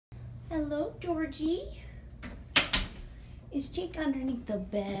Hello, Georgie. Is Jake underneath the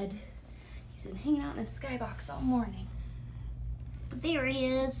bed? He's been hanging out in his skybox all morning. But there he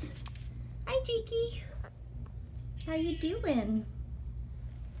is. Hi, Jakey. How you doing?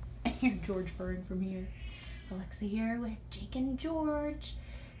 I hear George purring from here. Alexa here with Jake and George.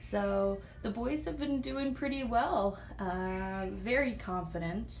 So the boys have been doing pretty well. Very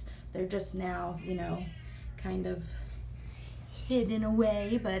confident. They're just now, kind of hidden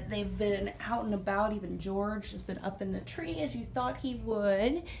away, but they've been out and about. Even George has been up in the tree as you thought he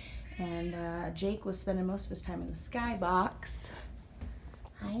would. And Jake was spending most of his time in the skybox.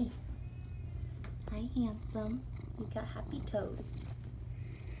 Hi. Hi, handsome. You got happy toes.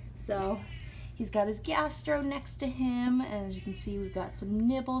 So he's got his gastro next to him, and as you can see, we've got some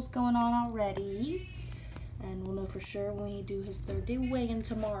nibbles going on already. And we'll know for sure when we do his 3rd day weigh-in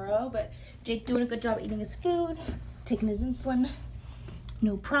tomorrow. But Jake doing a good job eating his food, taking his insulin.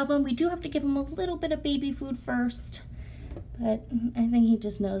 No problem. We do have to give him a little bit of baby food first, but I think he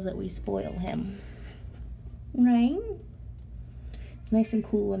just knows that we spoil him. Right? It's nice and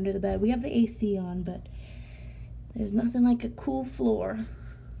cool under the bed. We have the AC on, but there's nothing like a cool floor.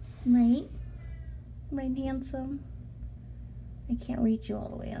 Right? Right, handsome? I can't reach you all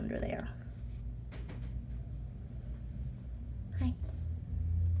the way under there. Hi.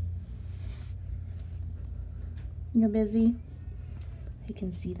 You're busy? I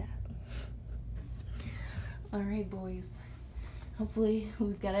can see that. All right, boys. Hopefully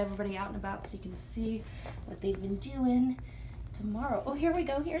we've got everybody out and about so you can see what they've been doing tomorrow. Oh, here we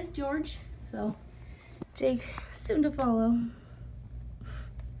go. Here's George. So Jake soon to follow.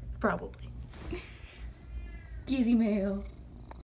 Probably. Kitty mail.